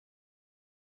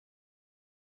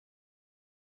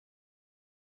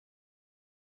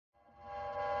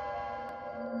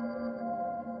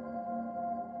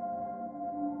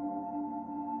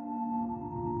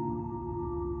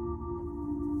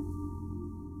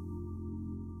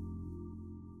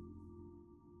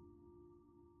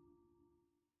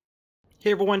Hey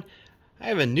everyone, I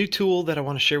have a new tool that I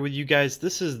want to share with you guys.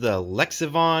 This is the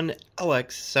Lexivon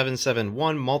LX771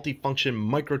 multifunction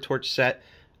micro torch set,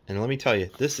 and let me tell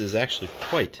you, this is actually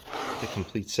quite the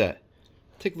complete set.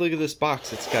 Take a look at this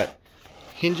box. It's got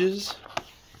hinges,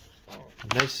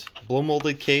 a nice blow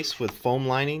molded case with foam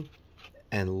lining,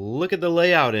 and look at the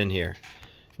layout in here.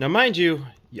 Now mind you,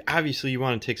 obviously you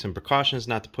want to take some precautions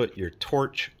not to put your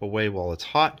torch away while it's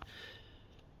hot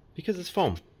because it's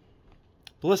foam.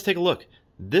 But let's take a look.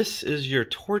 This is your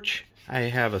torch. I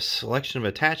have a selection of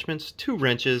attachments, 2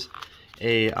 wrenches,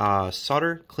 a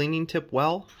solder cleaning tip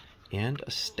well, and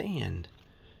a stand.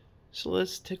 So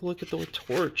let's take a look at the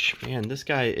torch. Man, this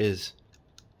guy is,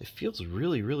 it feels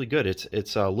really good.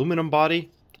 It's aluminum body.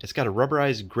 It's got a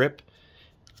rubberized grip.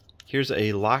 Here's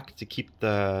a lock to keep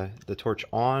the torch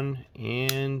on,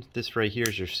 and this right here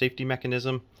is your safety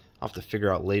mechanism. I'll have to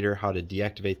figure out later how to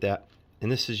deactivate that.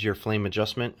 And this is your flame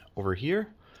adjustment over here.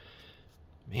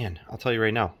 Man, I'll tell you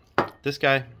right now, this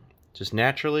guy, just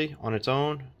naturally on its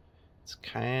own, it's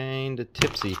kind of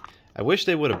tipsy. I wish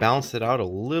they would have balanced it out a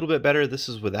little bit better. This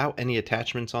is without any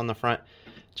attachments on the front.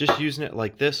 Just using it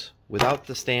like this without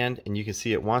the stand, and you can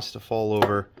see it wants to fall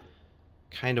over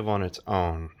kind of on its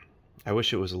own. I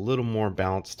wish it was a little more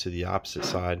balanced to the opposite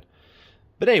side.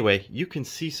 But anyway, you can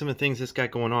see some of the things this got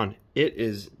going on. It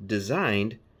is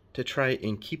designed to try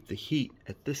and keep the heat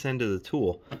at this end of the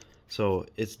tool. So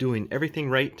it's doing everything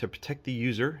right to protect the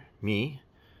user, me.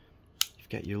 You've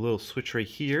got your little switch right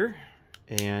here,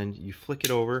 and you flick it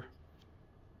over.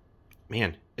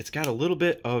 Man, it's got a little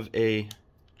bit of a,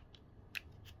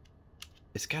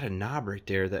 it's got a knob right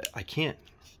there that I can't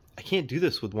do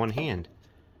this with one hand.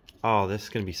 Oh, this is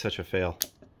gonna be such a fail.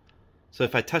 So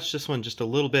if I touch this one just a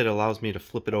little bit, it allows me to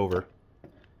flip it over.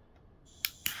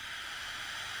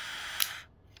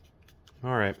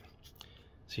 All right,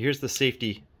 so here's the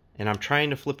safety, and I'm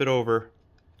trying to flip it over.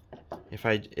 If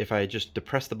I just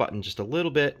depress the button just a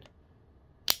little bit,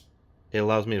 it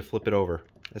allows me to flip it over.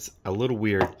 That's a little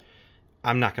weird.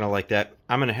 I'm not gonna like that.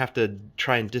 I'm gonna have to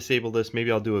try and disable this.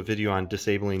 Maybe I'll do a video on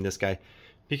disabling this guy,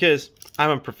 because I'm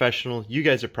a professional. You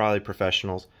guys are probably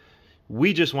professionals.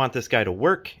 We just want this guy to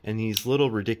work, and these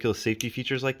little ridiculous safety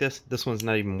features like this one's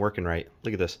not even working right.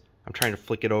 Look at this. I'm trying to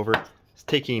flick it over. It's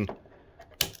taking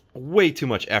way too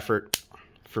much effort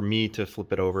for me to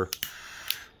flip it over.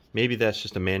 Maybe that's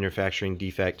just a manufacturing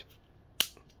defect.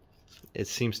 It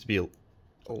seems to be a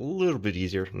little bit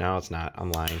easier. No, it's not. I'm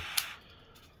lying.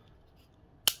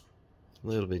 A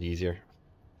little bit easier.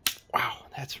 Wow,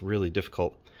 that's really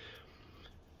difficult.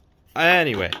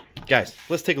 Anyway, guys,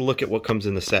 let's take a look at what comes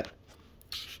in the set.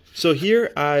 So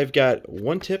here I've got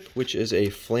one tip, which is a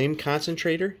flame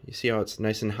concentrator. You see how it's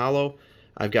nice and hollow.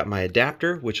 I've got my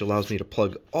adapter, which allows me to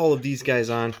plug all of these guys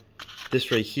on.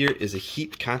 This right here is a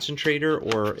heat concentrator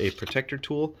or a protector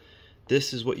tool.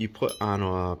 This is what you put on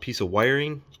a piece of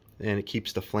wiring, and it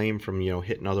keeps the flame from, you know,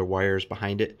 hitting other wires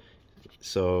behind it.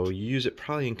 So you use it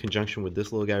probably in conjunction with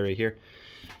this little guy right here.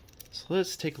 So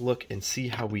let's take a look and see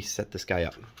how we set this guy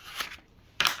up.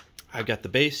 I've got the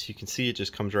base. You can see it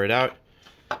just comes right out.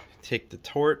 Take the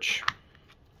torch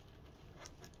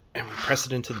and we press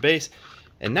it into the base,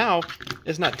 and now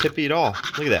it's not tippy at all.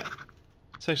 Look at that.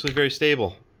 It's actually very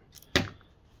stable.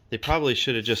 They probably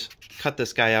should have just cut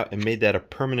this guy out and made that a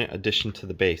permanent addition to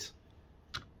the base.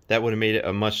 That would have made it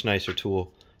a much nicer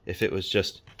tool if it was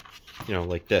just, you know,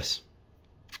 like this.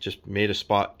 Just made a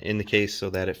spot in the case so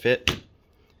that it fit.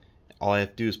 All I have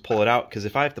to do is pull it out, because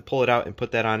if I have to pull it out and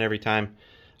put that on every time,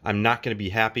 I'm not going to be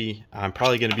happy. I'm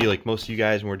probably going to be like most of you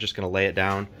guys, and we're just going to lay it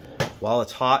down while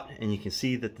it's hot. And you can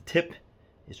see that the tip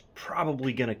is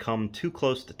probably going to come too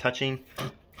close to touching.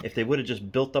 If they would have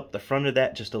just built up the front of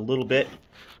that just a little bit,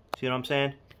 see what I'm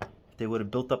saying? If they would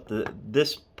have built up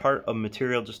this part of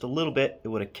material just a little bit, it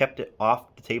would have kept it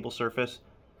off the table surface.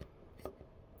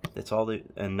 That's all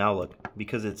and now look,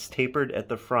 because it's tapered at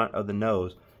the front of the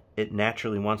nose, it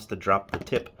naturally wants to drop the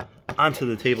tip onto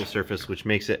the table surface, which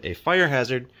makes it a fire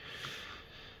hazard.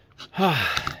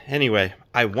 Anyway,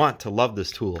 I want to love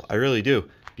this tool. I really do,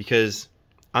 because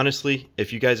honestly,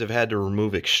 if you guys have had to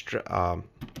remove extra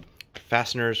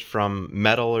fasteners from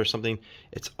metal or something,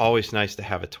 it's always nice to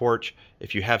have a torch.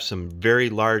 If you have some very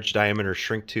large diameter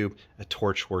shrink tube, a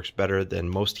torch works better than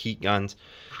most heat guns.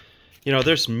 You know,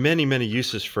 there's many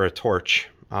uses for a torch.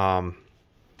 But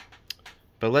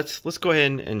let's go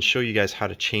ahead and show you guys how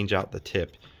to change out the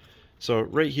tip. So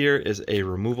right here is a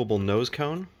removable nose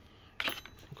cone.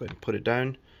 Go ahead and put it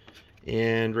down.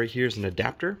 And right here is an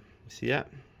adapter. You see that?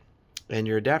 And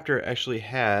your adapter actually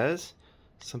has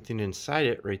something inside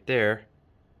it right there,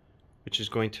 which is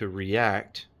going to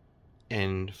react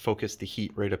and focus the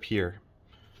heat right up here.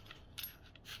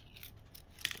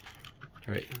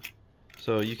 Alright,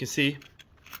 so you can see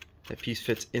that piece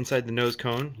fits inside the nose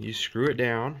cone. You screw it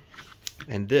down,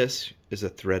 and this is a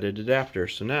threaded adapter.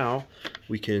 So now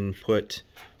we can put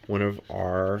one of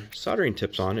our soldering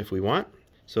tips on if we want.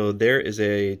 So there is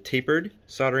a tapered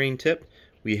soldering tip.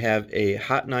 We have a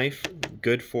hot knife,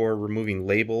 good for removing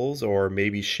labels or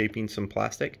maybe shaping some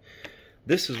plastic.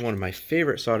 This is one of my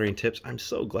favorite soldering tips. I'm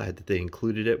so glad that they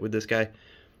included it with this guy.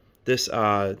 This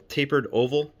tapered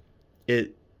oval,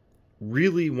 it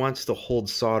really wants to hold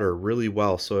solder really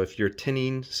well. So if you're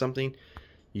tinning something,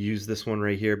 you use this one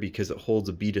right here because it holds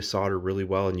a bead of solder really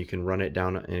well, and you can run it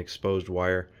down an exposed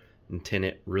wire and tin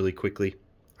it really quickly.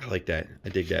 I like that. I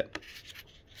dig that.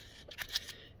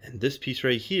 And this piece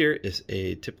right here is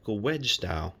a typical wedge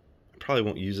style. I probably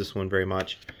won't use this one very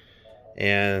much.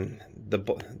 And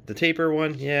the taper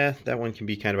one, yeah, that one can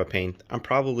be kind of a pain. I'm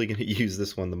probably going to use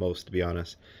this one the most, to be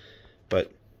honest.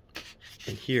 But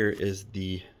and here is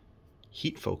the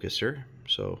heat focuser.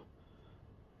 So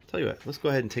I'll tell you what, let's go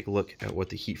ahead and take a look at what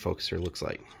the heat focuser looks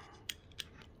like.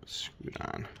 Screw it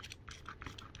on.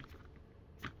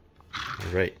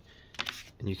 All right,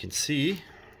 and you can see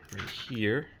right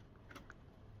here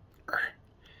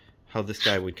how this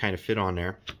guy would kind of fit on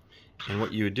there. And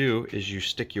what you would do is you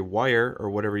stick your wire or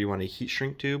whatever you want, a heat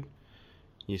shrink tube,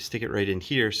 you stick it right in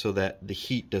here so that the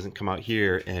heat doesn't come out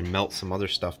here and melt some other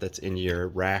stuff that's in your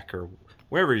rack or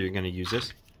wherever you're going to use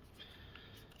this.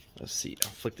 Let's see,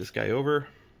 I'll flick this guy over.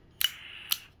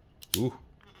 Ooh.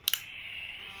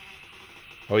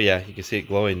 Oh yeah, you can see it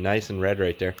glowing nice and red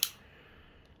right there.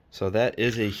 So that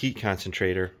is a heat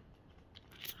concentrator.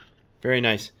 Very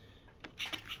nice.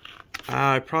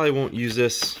 I probably won't use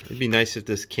this. It'd be nice if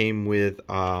this came with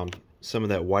some of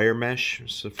that wire mesh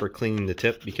for cleaning the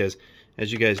tip, because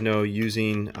as you guys know,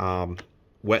 using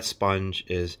wet sponge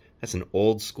that's an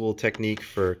old school technique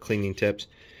for cleaning tips.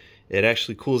 It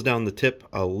actually cools down the tip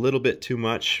a little bit too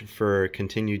much for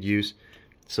continued use.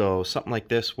 So something like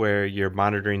this where you're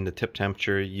monitoring the tip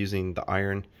temperature using the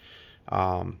iron,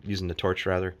 using the torch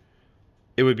rather,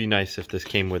 it would be nice if this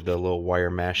came with the little wire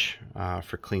mesh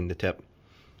for cleaning the tip.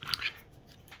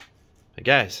 But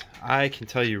guys, I can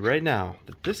tell you right now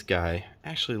that this guy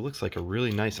actually looks like a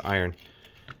really nice iron.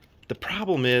 The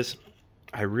problem is,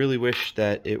 I really wish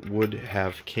that it would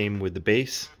have came with the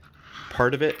base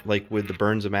part of it, like with the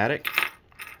Biomed.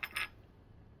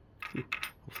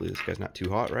 Hopefully this guy's not too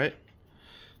hot, right?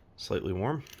 Slightly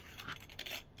warm.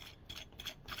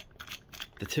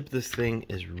 The tip of this thing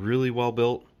is really well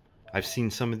built. I've seen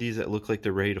some of these that look like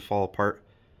they're ready to fall apart,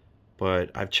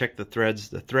 but I've checked the threads.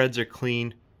 The threads are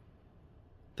clean.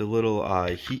 The little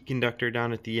heat conductor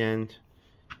down at the end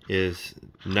is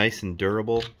nice and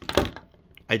durable.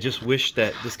 I just wish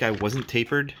that this guy wasn't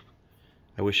tapered.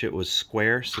 I wish it was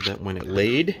square so that when it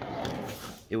laid,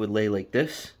 it would lay like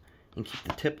this and keep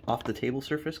the tip off the table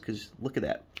surface, because look at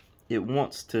that. It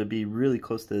wants to be really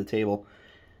close to the table,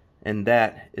 and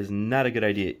that is not a good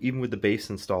idea. Even with the base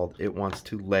installed, it wants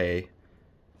to lay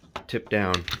tip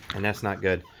down, and that's not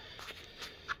good.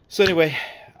 So anyway,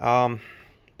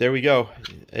 there we go.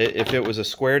 If it was a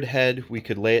squared head, we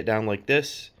could lay it down like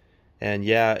this, and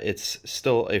yeah, it's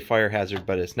still a fire hazard,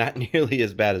 but it's not nearly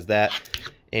as bad as that.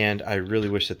 And I really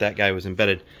wish that that guy was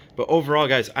embedded. But overall,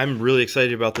 guys, I'm really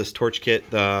excited about this torch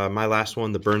kit. My last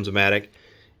one, the Biomed.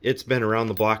 It's been around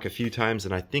the block a few times,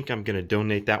 and I think I'm going to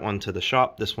donate that one to the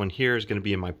shop. This one here is going to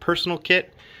be in my personal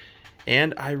kit,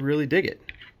 and I really dig it.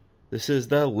 This is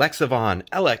the Lexivon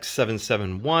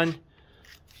LX771.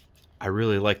 I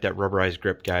really like that rubberized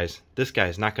grip, guys. This guy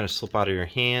is not going to slip out of your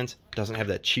hands. Doesn't have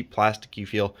that cheap plasticky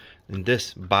feel. And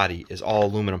this body is all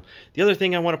aluminum. The other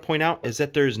thing I want to point out is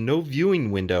that there's no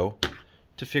viewing window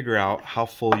to figure out how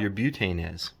full your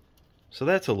butane is. So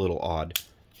that's a little odd.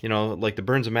 You know, like the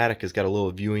Biomed has got a little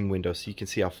viewing window so you can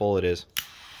see how full it is.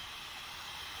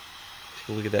 Take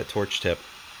a look at that torch tip.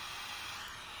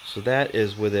 So that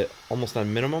is with it almost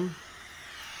on minimum.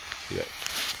 Look at that.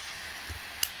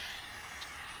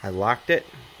 I locked it.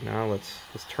 Now let's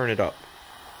turn it up.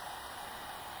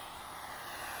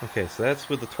 Okay, so that's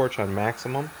with the torch on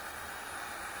maximum.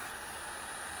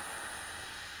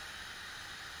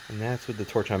 And that's with the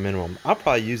torch on minimum. I'll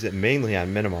probably use it mainly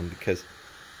on minimum because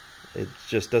it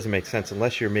just doesn't make sense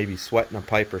unless you're maybe sweating a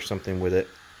pipe or something with it.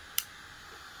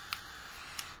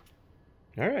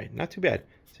 Alright, not too bad.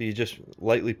 So you just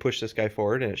lightly push this guy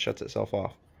forward and it shuts itself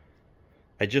off.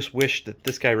 I just wish that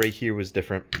this guy right here was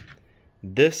different.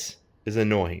 This is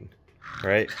annoying,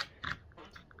 right?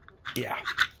 Yeah.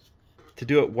 To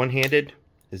do it one-handed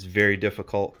is very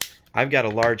difficult. I've got a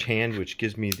large hand, which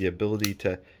gives me the ability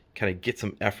to kind of get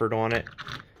some effort on it.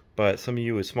 but some of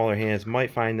you with smaller hands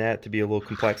might find that to be a little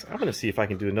complex. I'm going to see if I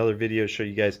can do another video to show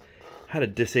you guys how to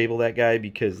disable that guy,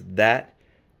 because that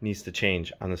needs to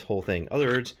change on this whole thing. Other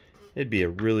words, it'd be a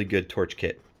really good torch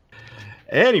kit.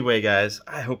 Anyway, guys,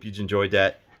 I hope you enjoyed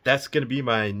that. That's going to be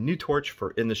my new torch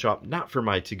for in the shop, not for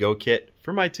my to-go kit.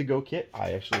 For my to-go kit,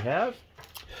 I actually have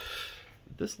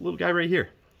this little guy right here.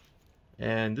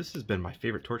 And this has been my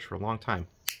favorite torch for a long time.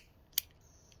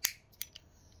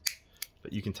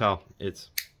 But you can tell it's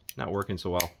not working so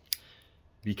well,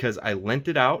 because I lent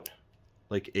it out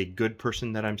like a good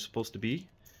person that I'm supposed to be,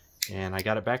 and I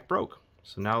got it back broke.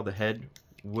 So now the head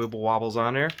wibble wobbles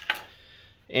on there,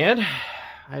 and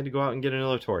I had to go out and get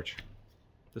another torch.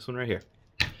 This one right here.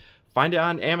 Find it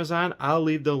on Amazon. I'll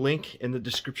leave the link in the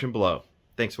description below.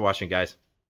 Thanks for watching, guys.